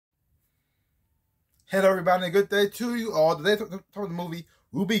Hello, everybody, and a good day to you all. Today, talking about the movie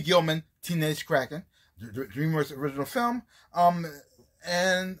Ruby Gillman, Teenage Kraken, DreamWorks original film.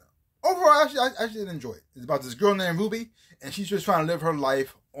 And overall, I actually did enjoy it. It's about this girl named Ruby, and she's just trying to live her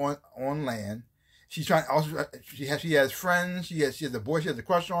life on land. She's trying. Also, she has friends. She has a boy she has a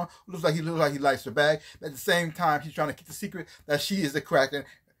crush on. Who looks like he likes her bag. But at the same time, she's trying to keep the secret that she is the Kraken,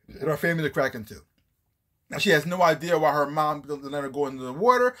 and her family the Kraken too. Now, she has no idea why her mom doesn't let her go into the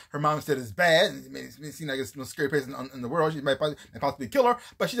water. Her mom said it's bad. It may seem like it's the most scary place in the world. She might possibly kill her,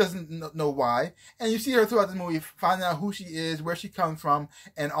 but she doesn't know why. And you see her throughout the movie finding out who she is, where she comes from,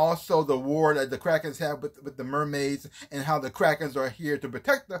 and also the war that the Krakens have with the mermaids, and how the Krakens are here to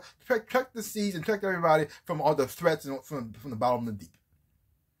protect the seas and protect everybody from all the threats from the bottom of the deep.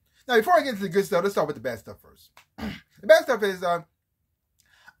 Now, before I get into the good stuff, let's start with the bad stuff first. The bad stuff is...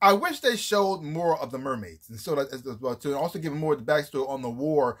 I wish they showed more of the mermaids, and so that as well too, and also give more of the backstory on the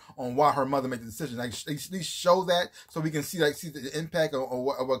war, on why her mother made the decision. Like, at least show that so we can see the impact of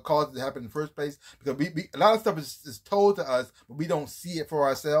what caused it to happen in the first place. Because a lot of stuff is told to us, but we don't see it for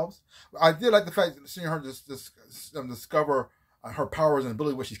ourselves. I did like the fact that seeing her discover her powers and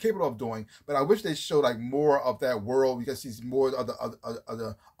ability, what she's capable of doing, but I wish they showed like more of that world, because she's more of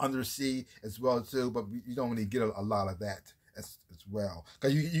the undersea as well too. But you don't really get a lot of that as well,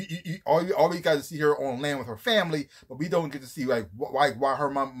 because all you guys to see her on land with her family, but we don't get to see like why her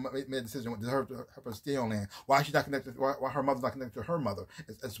mom made a decision to her to stay on land, why she's not connected, why her mother's not connected to her mother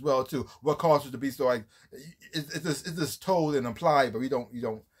as well too, what caused her to be so like it's just told and implied, but we don't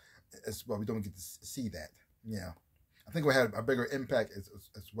as well, we don't get to see that. Yeah, I think we had a bigger impact as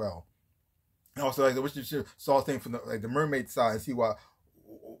well. And also, like, I wish you saw things from the mermaid side and see what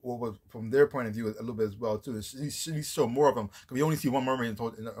was from their point of view a little bit as well too. She show more of them, because we only see one mermaid in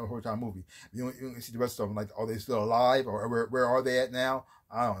the whole entire movie. You only see the rest of them. Like, are they still alive, or where are they at now?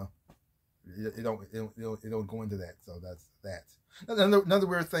 I don't know. It don't go into that. So that's that. Another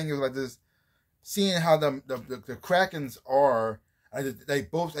weird thing is like this, seeing how the Krakens are. They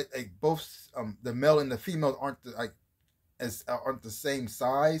both the male and the female aren't the same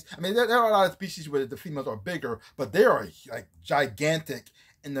size. I mean, there are a lot of species where the females are bigger, but they are like gigantic,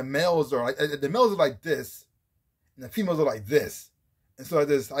 and the males are like this, and the females are like this. And so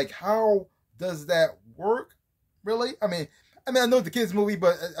there's like, how does that work, really? I mean, I know it's a kids movie,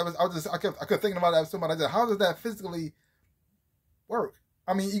 but I kept thinking about that so much. I said, how does that physically work?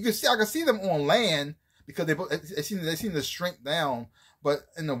 I mean, I can see them on land because they seem to shrink down, but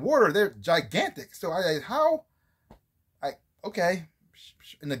in the water they're gigantic. So how? Okay,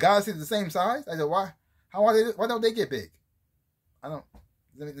 and the guys are the same size. I said, why? Why don't they get big? I don't.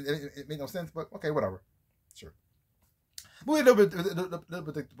 It made no sense, but okay, whatever. Sure. Movie a little bit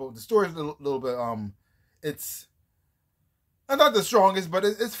predictable. The story is a little bit. It's not the strongest, but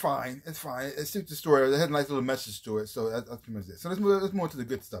it's fine. It's fine. It suits the story. It had a nice little message to it, so that's pretty much it. So let's move to the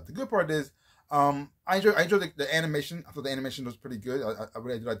good stuff. The good part is, I enjoyed the animation. I thought the animation was pretty good. I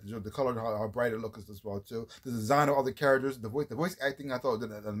really liked the color, how bright it looks as well too. The design of all the characters, the voice acting, I thought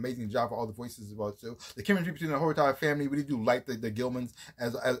did an amazing job for all the voices as well too. The chemistry between the whole entire family, really do like the Gillmans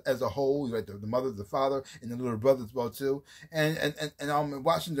as a whole. You like the mother, the father, and the little brother as well too. And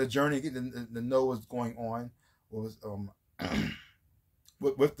watching the journey, getting to know what's going on was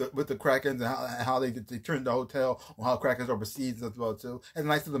with the Krakens, and how they turned the hotel, on how Krakens are perceived as well too. And a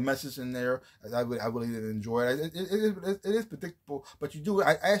nice little message in there. I really did enjoy it. It is predictable, but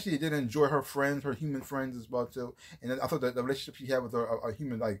I actually did enjoy her friends, her human friends as well too. And I thought that the relationship she had with her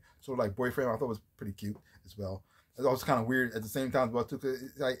human, like, sort of like boyfriend, I thought was pretty cute as well. It's also kind of weird at the same time as well too, because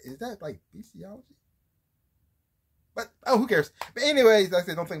it's like, is that like bestiality? But who cares? But anyways, like I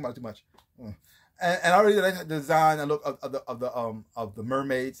said, don't think about it too much. And I really like the design and look of the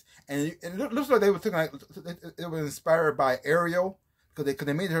mermaids, and it looks like they were inspired by Ariel, because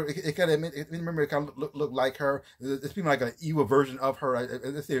they made her. It kind of look like her. It's been like an evil version of her.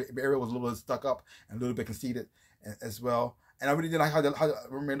 Let's say Ariel was a little bit stuck up and a little bit conceited as well. And I really did like how the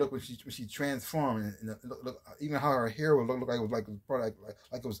mermaid looked when she transformed, and look, even how her hair would look like it was like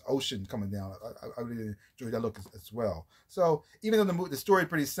it was ocean coming down. I really enjoyed that look as well. So even though the story is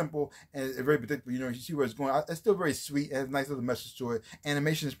pretty simple and it's very predictable, you see where it's going. It's still very sweet and has a nice little message to it.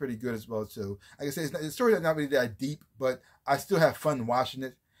 Animation is pretty good as well too. Like I said, the story is not really that deep, but I still have fun watching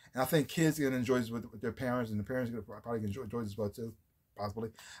it, and I think kids are gonna enjoy this with their parents, and the parents are probably gonna enjoy this as well too, possibly.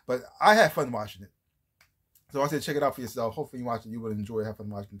 But I had fun watching it. So I said, check it out for yourself. Hopefully you watch it, you will enjoy, have fun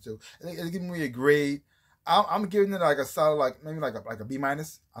watching it too. It's giving me a grade. I'm giving it like a solid, like maybe like a B-. I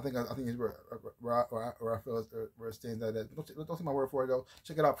think it's where I feel where it stands at. Don't take my word for it though.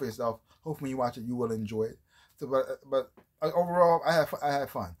 Check it out for yourself. Hopefully when you watch it, you will enjoy it. but overall, I had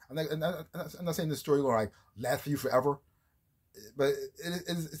fun. I'm not saying this story will like last for you forever, but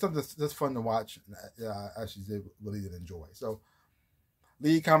it's something that's fun to watch. Yeah, I actually really did enjoy. So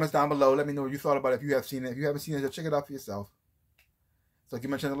leave comments down below. Let me know what you thought about it. If you have seen it, if you haven't seen it, check it out for yourself. So give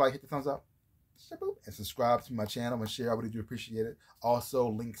my channel a like, hit the thumbs up, and subscribe to my channel and share. I really do appreciate it. Also,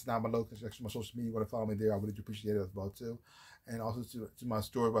 links down below to my social media. You want to follow me there? I really do appreciate it as well too. And also to my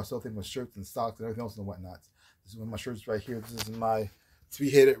store where I sell things with shirts and socks and everything else and whatnot. This is one of my shirts right here. This is my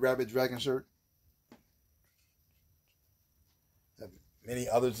three-headed rabbit dragon shirt. Many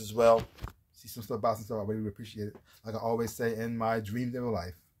others as well. See some stuff about some stuff. I really appreciate it. Like I always say in my dreams in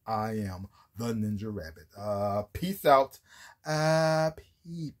life, I am the Ninja Rabbit. Peace out,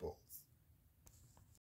 people.